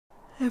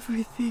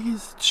Everything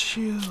is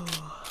chill.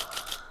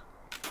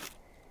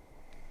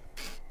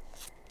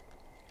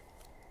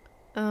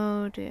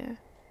 Oh dear.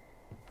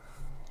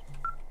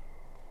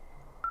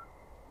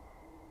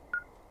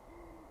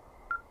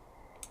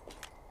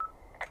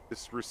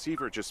 This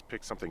receiver just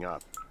picked something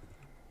up.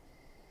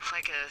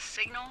 Like a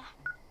signal?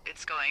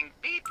 It's going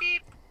beep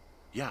beep.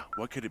 Yeah,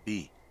 what could it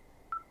be?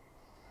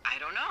 I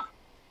don't know.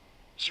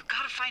 You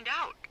gotta find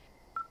out.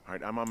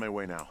 Alright, I'm on my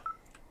way now.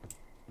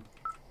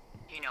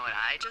 You know what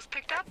I just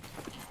picked up?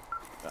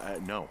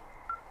 No.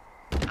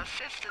 A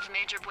fifth of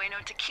Major Bueno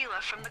tequila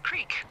from the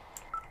creek.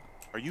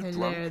 Are you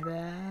Hello drunk?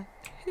 there.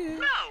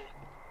 No!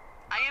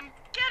 I am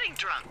getting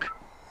drunk.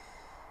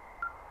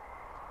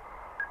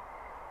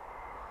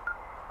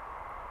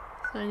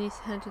 So I need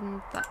to head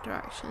in that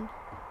direction.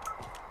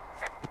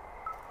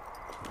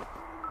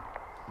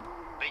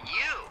 But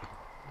you...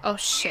 Oh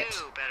shit.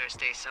 You better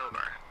stay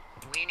sober.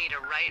 We need a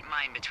right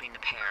mind between the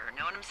pair.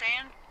 Know what I'm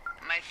saying?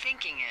 My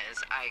thinking is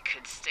I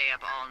could stay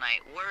up all night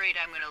worried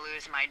I'm gonna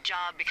lose my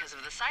job because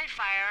of the side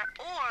fire,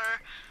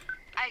 or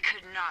I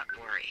could not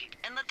worry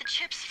and let the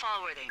chips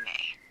fall where they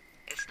may.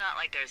 It's not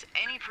like there's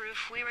any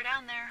proof we were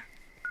down there.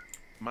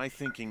 My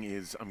thinking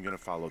is I'm gonna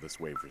follow this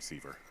wave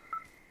receiver.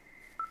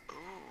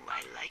 Ooh,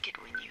 I like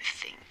it when you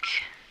think.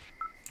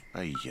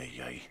 Ay,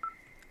 ay, ay.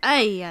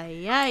 Ay,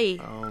 ay, ay.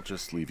 I'll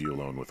just leave you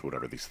alone with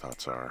whatever these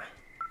thoughts are.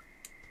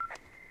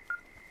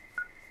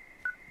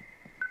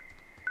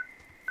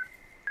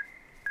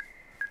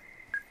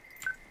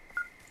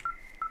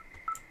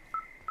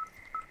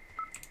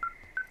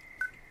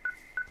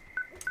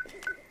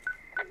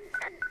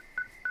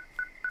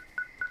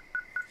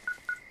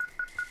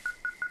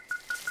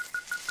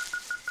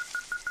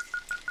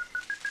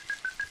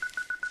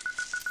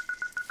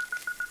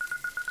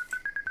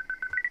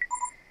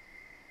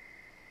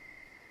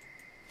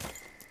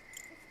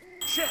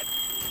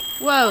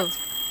 Whoa.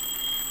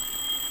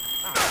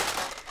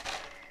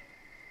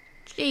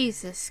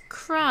 Jesus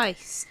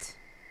Christ.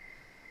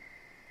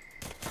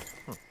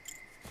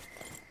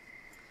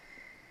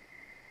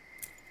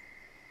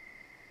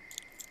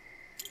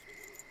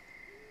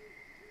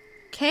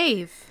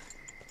 Cave.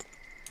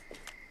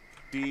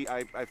 D,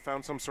 I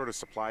found some sort of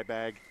supply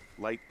bag,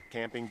 light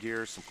camping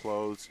gear, some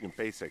clothes,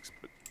 basics,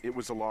 but it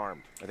was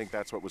alarmed. I think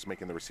that's what was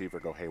making the receiver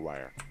go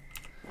haywire.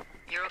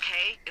 You're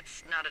okay?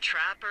 It's not a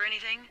trap or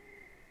anything?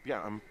 Yeah,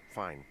 I'm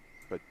fine,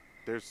 but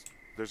there's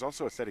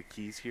also a set of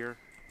keys here.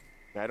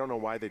 I don't know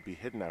why they'd be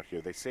hidden out here.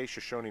 They say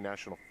Shoshone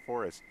National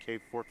Forest,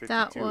 Cave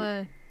 452. That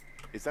one.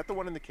 Is that the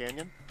one in the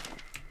canyon?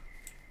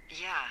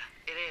 Yeah,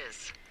 it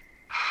is.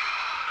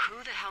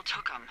 Who the hell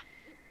took them?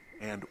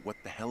 And what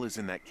the hell is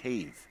in that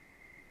cave?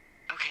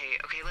 Okay,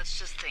 let's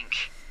just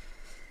think.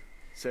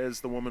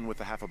 Says the woman with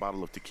a half a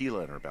bottle of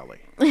tequila in her belly.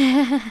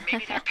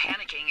 Maybe they're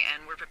panicking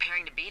and we're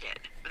preparing to beat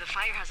it. The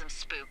fire has them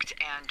spooked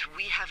and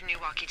we have new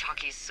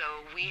walkie-talkies, so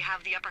we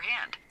have the upper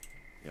hand.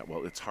 Yeah,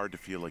 well, it's hard to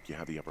feel like you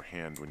have the upper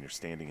hand when you're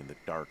standing in the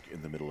dark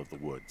in the middle of the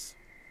woods.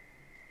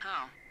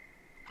 Oh.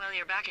 Well,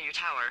 you're back in your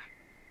tower.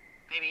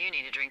 Maybe you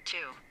need a drink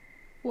too.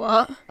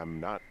 What? I'm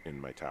not in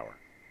my tower.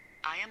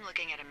 I am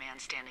looking at a man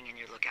standing in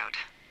your lookout.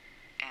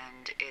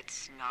 And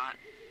it's not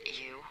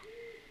you.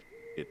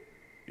 It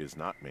is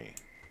not me.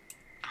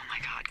 Oh my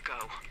god,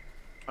 go.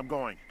 I'm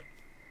going.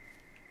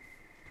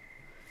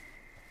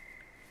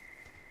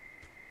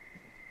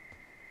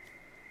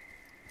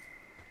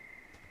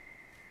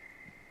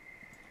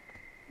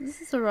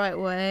 This is the right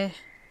way.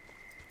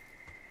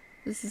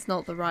 This is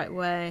not the right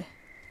way.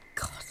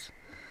 God.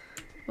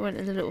 I went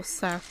in a little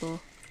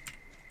circle.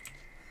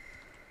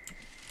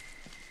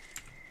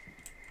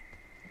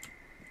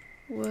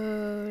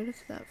 Whoa, look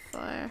at that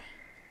fire.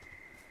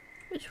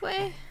 Which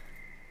way?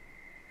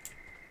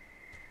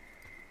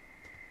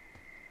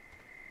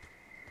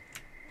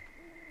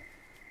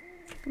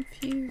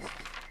 Confused.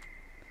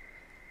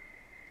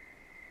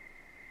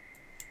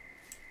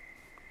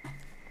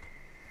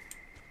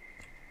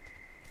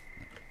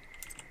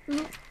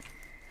 Ooh.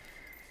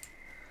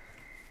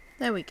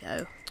 There we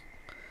go.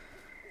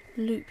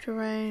 Looped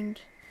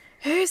around.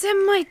 Who's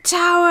in my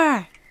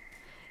tower?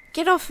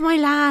 Get off my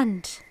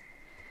land.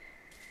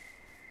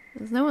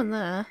 There's no one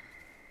there.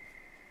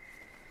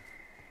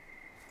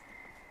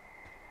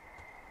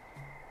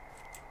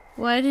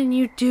 Why didn't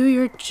you do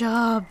your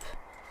job?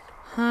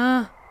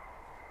 Huh?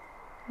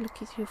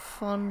 Look at you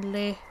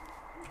fondly.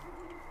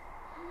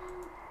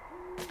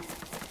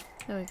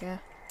 There we go.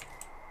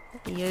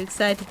 Are you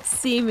excited to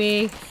see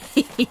me?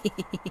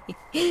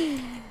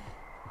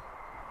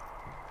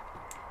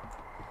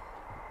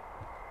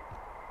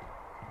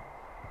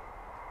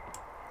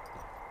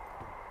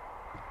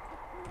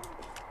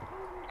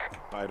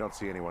 I don't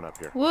see anyone up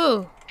here.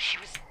 Whoa! She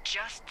was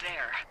just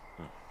there.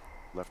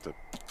 Left a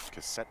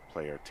cassette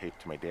player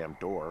taped to my damn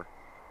door.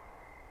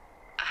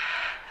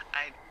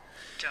 I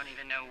don't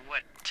even know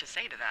what to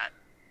say to that.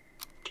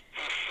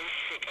 I'm so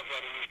sick of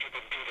letting these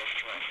people do this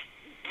to us.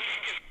 We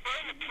should just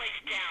burn the place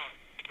down.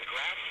 The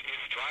grass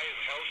is dry as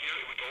hell here.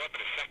 It would go up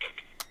in a second.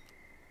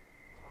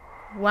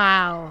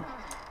 Wow.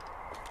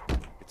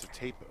 It's a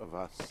tape of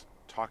us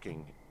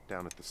talking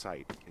down at the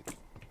site. It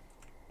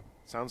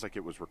sounds like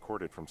it was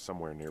recorded from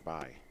somewhere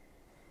nearby.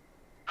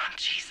 Oh,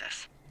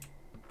 Jesus.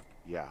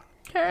 Yeah,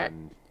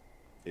 and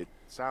it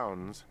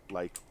sounds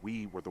like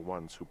we were the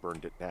ones who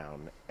burned it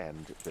down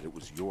and that it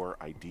was your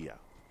idea.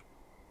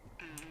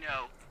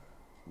 No.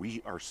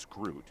 We are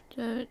screwed.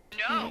 Don't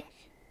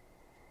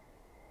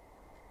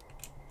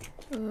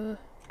No.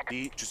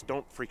 Dee, just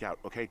don't freak out,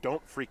 okay?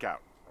 Don't freak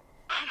out.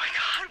 Oh my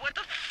God, what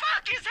the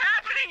fuck is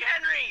happening,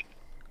 Henry?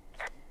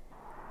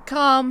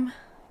 Calm.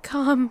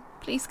 Calm.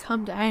 Please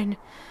calm down.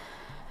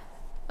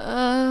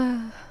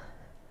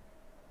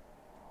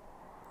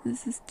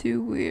 This is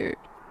too weird.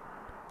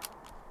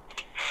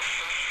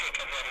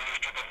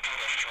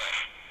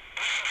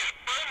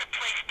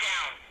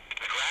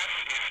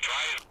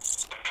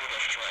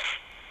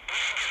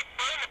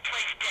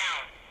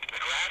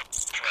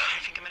 I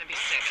think I'm gonna be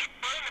sick.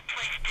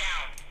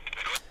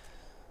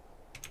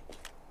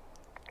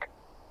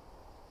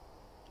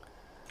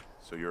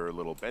 So your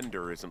little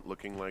bender isn't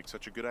looking like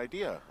such a good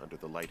idea under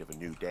the light of a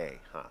new day,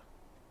 huh?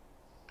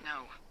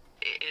 No,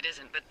 it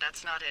isn't, but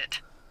that's not it.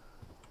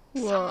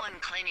 What? Someone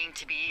claiming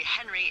to be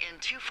Henry in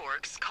Two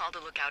Forks called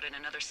a lookout in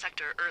another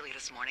sector early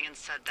this morning and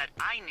said that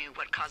I knew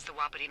what caused the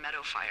Wapiti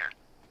Meadow fire.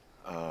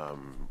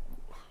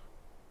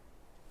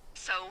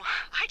 So,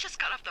 I just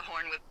got off the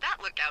horn with that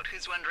lookout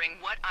who's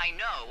wondering what I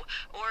know,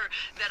 or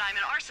that I'm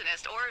an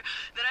arsonist, or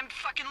that I'm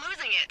fucking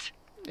losing it.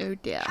 Oh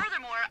dear.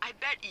 Furthermore, I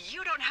bet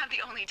you don't have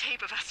the only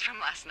tape of us from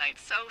last night,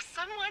 so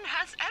someone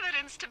has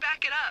evidence to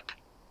back it up.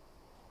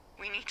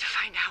 We need to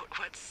find out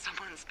what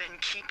someone's been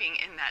keeping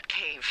in that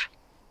cave.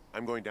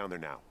 I'm going down there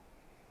now.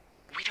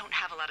 We don't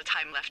have a lot of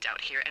time left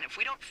out here, and if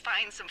we don't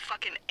find some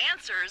fucking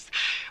answers,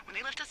 when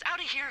they lift us out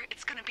of here,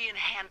 it's gonna be in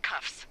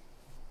handcuffs.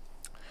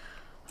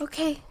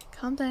 Okay,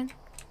 calm down.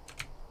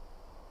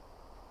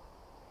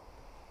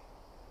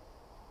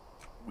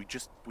 We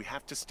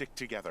have to stick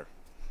together,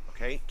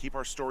 okay? Keep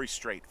our story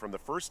straight. From the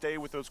first day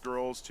with those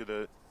girls to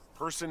the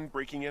person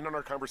breaking in on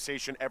our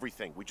conversation,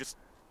 everything. We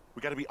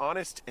gotta be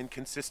honest and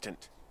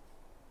consistent.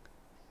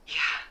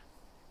 Yeah,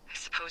 I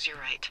suppose you're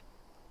right.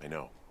 I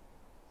know.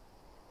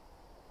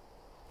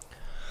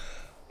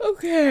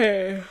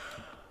 Okay.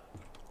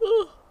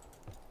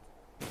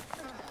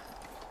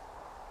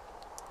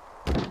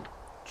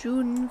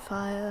 June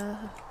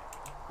fire.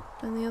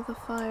 And the other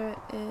fire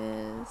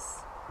is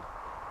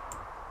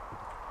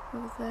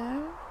over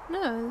there?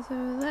 No, it's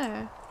over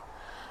there.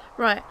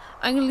 Right,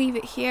 I'm gonna leave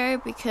it here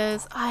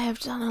because I have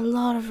done a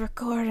lot of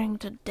recording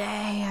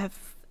today.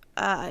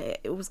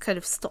 It was kind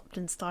of stopped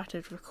and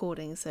started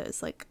recording, so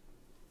it's like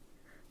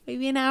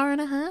maybe an hour and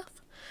a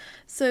half.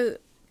 So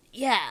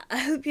yeah, I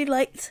hope you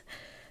liked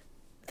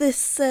this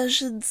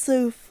session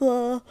so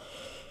far.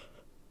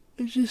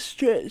 I'm just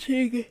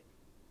stretching.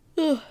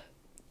 Ugh.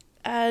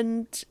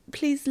 And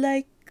please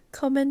like,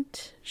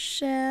 comment,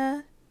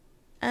 share,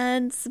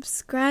 and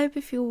subscribe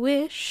if you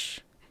wish,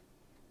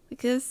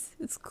 because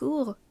it's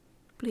cool.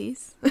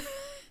 Please.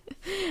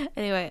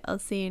 Anyway, I'll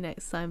see you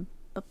next time.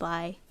 Bye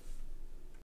bye.